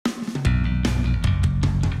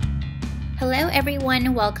Hello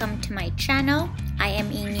everyone, welcome to my channel. I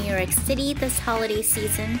am in New York City this holiday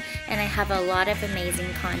season and I have a lot of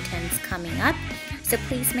amazing contents coming up. So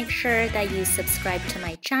please make sure that you subscribe to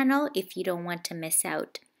my channel if you don't want to miss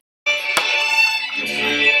out.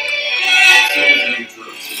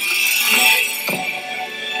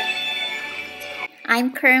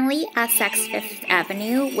 I'm currently at Saks Fifth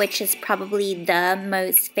Avenue, which is probably the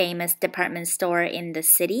most famous department store in the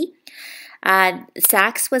city.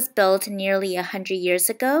 Saks was built nearly 100 years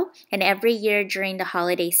ago, and every year during the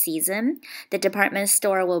holiday season, the department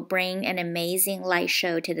store will bring an amazing light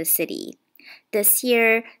show to the city. This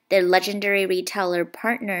year, the legendary retailer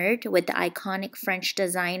partnered with the iconic French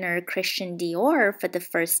designer Christian Dior for the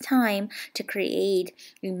first time to create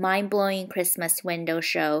a mind-blowing Christmas window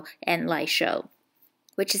show and light show,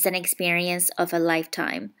 which is an experience of a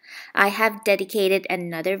lifetime. I have dedicated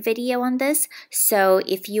another video on this, so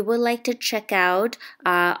if you would like to check out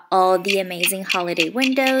all the amazing holiday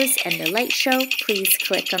windows and the light show, please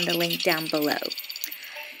click on the link down below.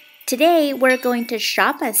 Today, we're going to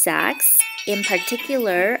shop at Saks. In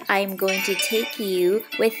particular, I'm going to take you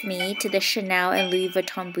with me to the Chanel and Louis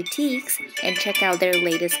Vuitton boutiques and check out their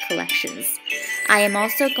latest collections. I am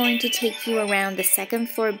also going to take you around the second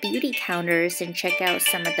floor beauty counters and check out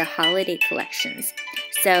some of the holiday collections.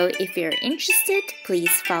 So if you're interested,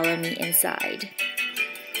 please follow me inside.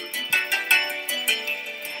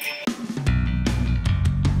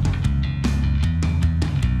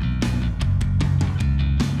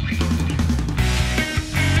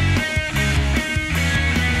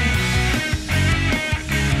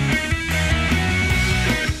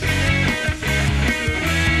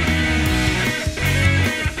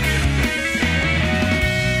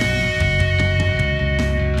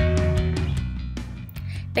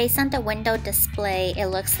 Based on the window display, it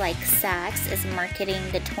looks like Saks is marketing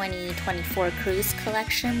the 2024 Cruise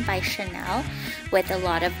collection by Chanel with a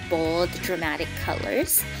lot of bold, dramatic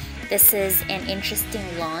colors. This is an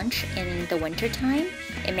interesting launch in the wintertime.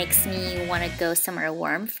 It makes me want to go somewhere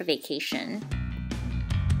warm for vacation.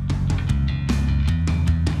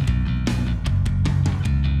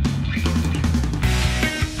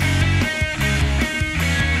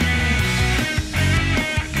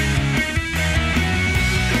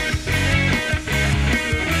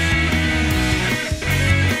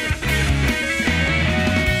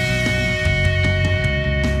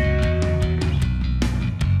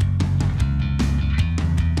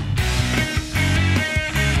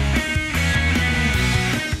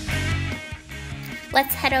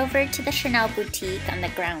 Let's head over to the Chanel boutique on the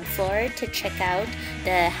ground floor to check out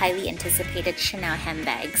the highly anticipated Chanel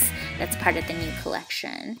handbags that's part of the new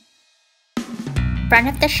collection. In front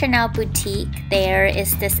of the Chanel boutique, there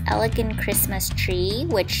is this elegant Christmas tree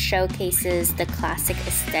which showcases the classic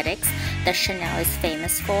aesthetics that Chanel is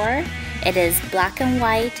famous for. It is black and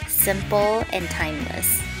white, simple, and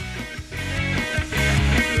timeless.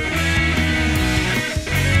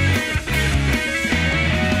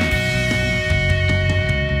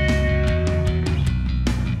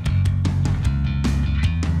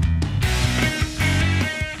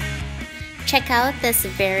 Check out this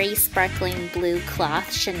very sparkling blue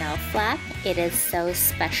cloth Chanel flap. It is so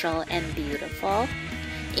special and beautiful.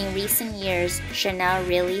 In recent years, Chanel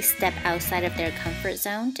really stepped outside of their comfort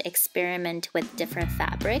zone to experiment with different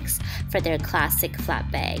fabrics for their classic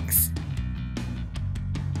flap bags.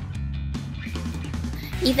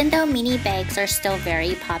 Even though mini bags are still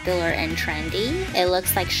very popular and trendy, it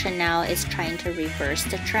looks like Chanel is trying to reverse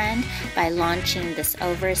the trend by launching this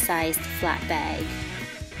oversized flat bag.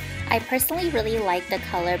 I personally really like the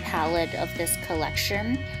color palette of this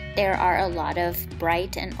collection. There are a lot of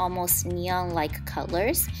bright and almost neon-like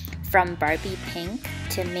colors, from Barbie pink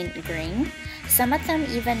to mint green. Some of them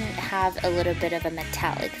even have a little bit of a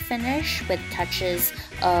metallic finish with touches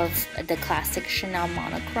of the classic Chanel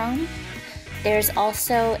monochrome. There's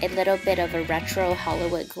also a little bit of a retro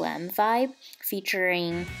Hollywood glam vibe,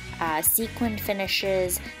 featuring sequin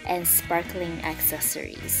finishes and sparkling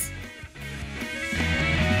accessories.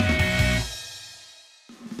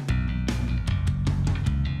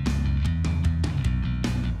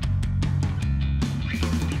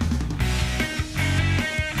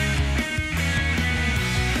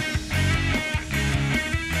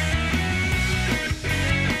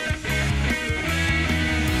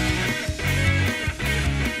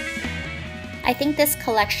 I think this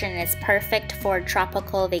collection is perfect for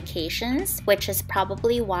tropical vacations, which is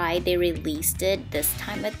probably why they released it this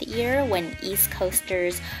time of the year when East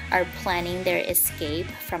Coasters are planning their escape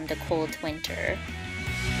from the cold winter.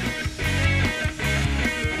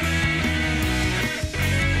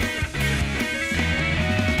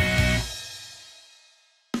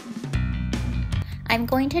 I'm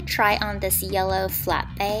going to try on this yellow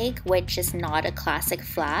flap bag, which is not a classic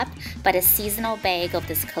flap, but a seasonal bag of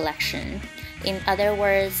this collection. In other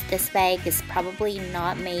words, this bag is probably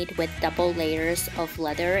not made with double layers of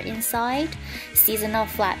leather inside. Seasonal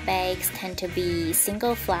flap bags tend to be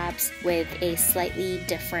single flaps with a slightly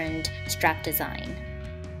different strap design.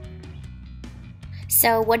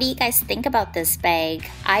 So what do you guys think about this bag?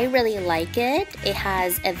 I really like it. It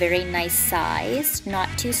has a very nice size, not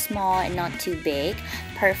too small and not too big,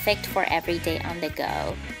 perfect for every day on the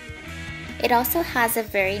go. It also has a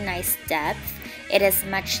very nice depth. It is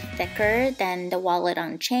much thicker than the wallet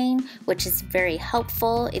on chain, which is very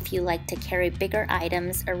helpful if you like to carry bigger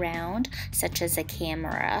items around, such as a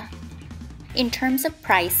camera. In terms of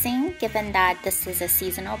pricing, given that this is a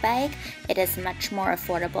seasonal bag, it is much more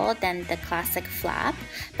affordable than the classic flap,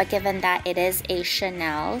 but given that it is a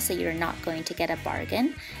Chanel, so you're not going to get a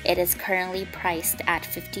bargain, it is currently priced at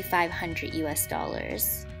 $5,500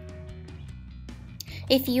 US.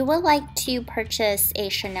 If you would like to purchase a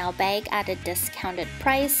Chanel bag at a discounted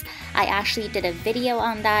price, I actually did a video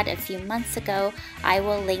on that a few months ago. I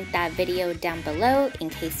will link that video down below in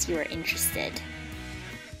case you are interested.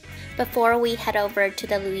 Before we head over to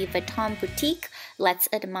the Louis Vuitton boutique, let's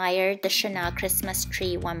admire the Chanel Christmas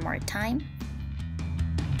tree one more time.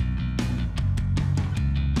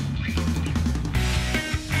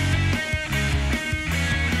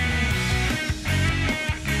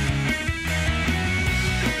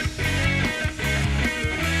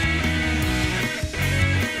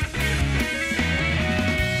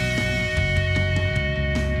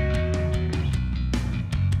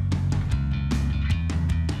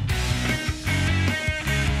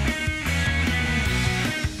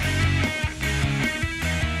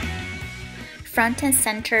 Front and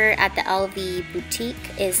center at the LV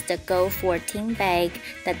boutique is the Go 14 bag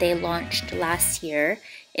that they launched last year.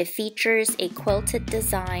 It features a quilted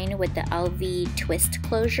design with the LV twist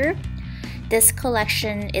closure. This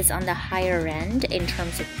collection is on the higher end in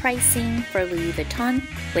terms of pricing for Louis Vuitton,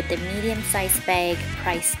 with the medium-sized bag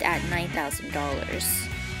priced at $9,000.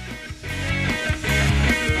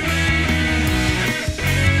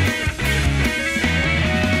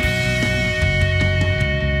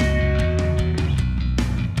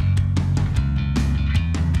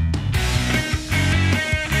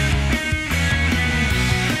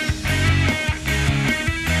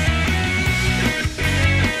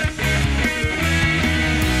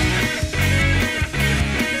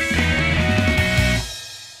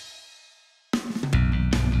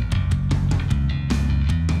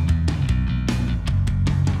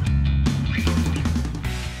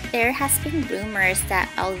 There has been rumors that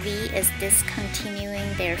LV is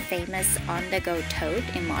discontinuing their famous on-the-go tote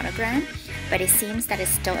in monogram, but it seems that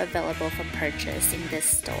it's still available for purchase in this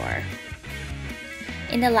store.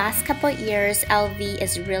 In the last couple years, LV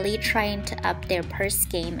is really trying to up their purse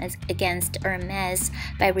game against Hermes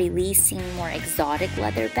by releasing more exotic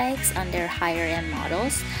leather bags on their higher-end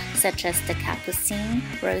models, such as the Capucine,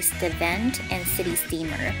 Rose de Vent, and City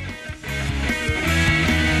Steamer.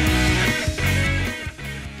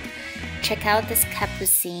 Check out this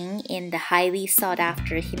Capucine in the highly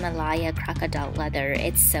sought-after Himalaya crocodile leather.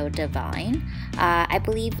 It's so divine. I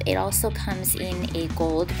believe it also comes in a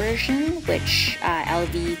gold version, which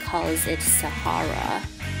LV calls it Sahara.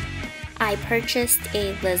 I purchased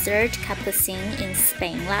a lizard Capucine in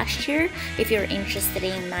Spain last year. If you're interested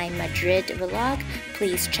in my Madrid vlog,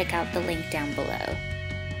 please check out the link down below.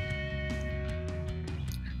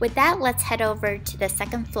 With that, let's head over to the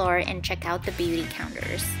second floor and check out the beauty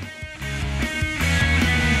counters.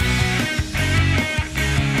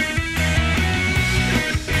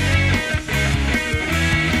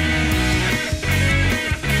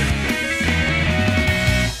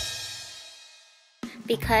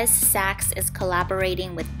 Because Saks is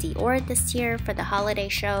collaborating with Dior this year for the holiday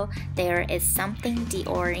show, there is something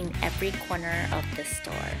Dior in every corner of the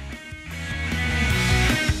store.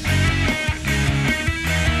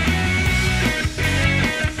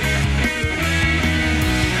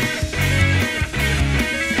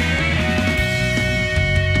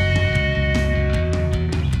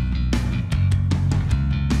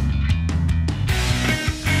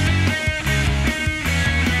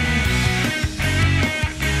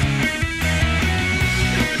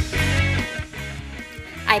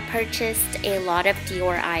 I purchased a lot of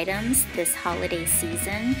Dior items this holiday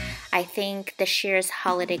season. I think this year's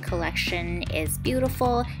holiday collection is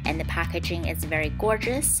beautiful and the packaging is very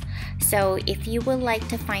gorgeous. So if you would like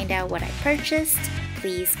to find out what I purchased,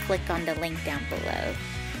 please click on the link down below.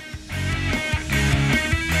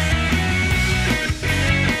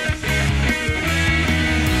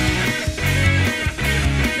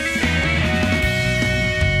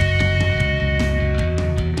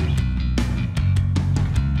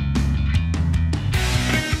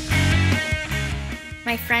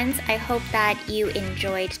 friends, I hope that you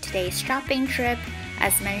enjoyed today's shopping trip.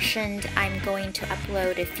 As mentioned, I'm going to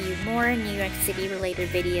upload a few more New York City related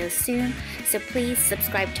videos soon, so please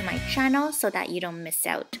subscribe to my channel so that you don't miss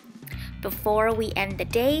out. Before we end the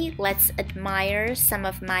day, let's admire some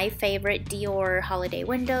of my favorite Dior holiday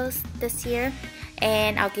windows this year,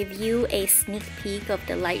 and I'll give you a sneak peek of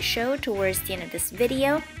the light show towards the end of this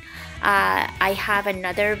video. I have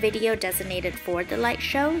another video designated for the light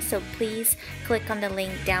show, so please click on the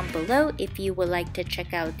link down below if you would like to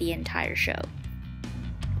check out the entire show.